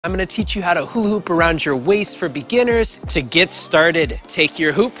I'm gonna teach you how to hula hoop around your waist for beginners. To get started, take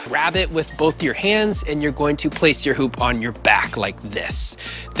your hoop, grab it with both your hands, and you're going to place your hoop on your back like this.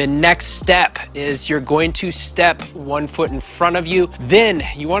 The next step is you're going to step 1 foot in front of you. Then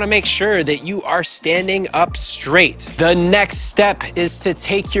you wanna make sure that you are standing up straight. The next step is to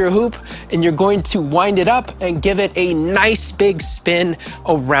take your hoop and you're going to wind it up and give it a nice big spin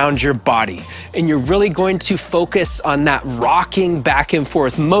around your body. And you're really going to focus on that rocking back and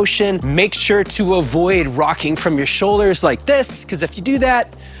forth motion. Make sure to avoid rocking from your shoulders like this, because if you do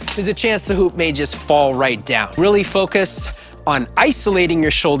that, there's a chance the hoop may just fall right down. Really focus on isolating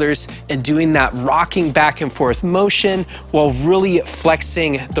your shoulders and doing that rocking back and forth motion while really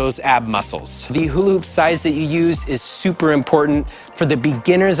flexing those ab muscles. The hula hoop size that you use is super important. For the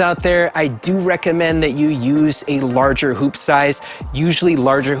beginners out there, I do recommend that you use a larger hoop size. Usually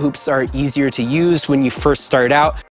larger hoops are easier to use when you first start out.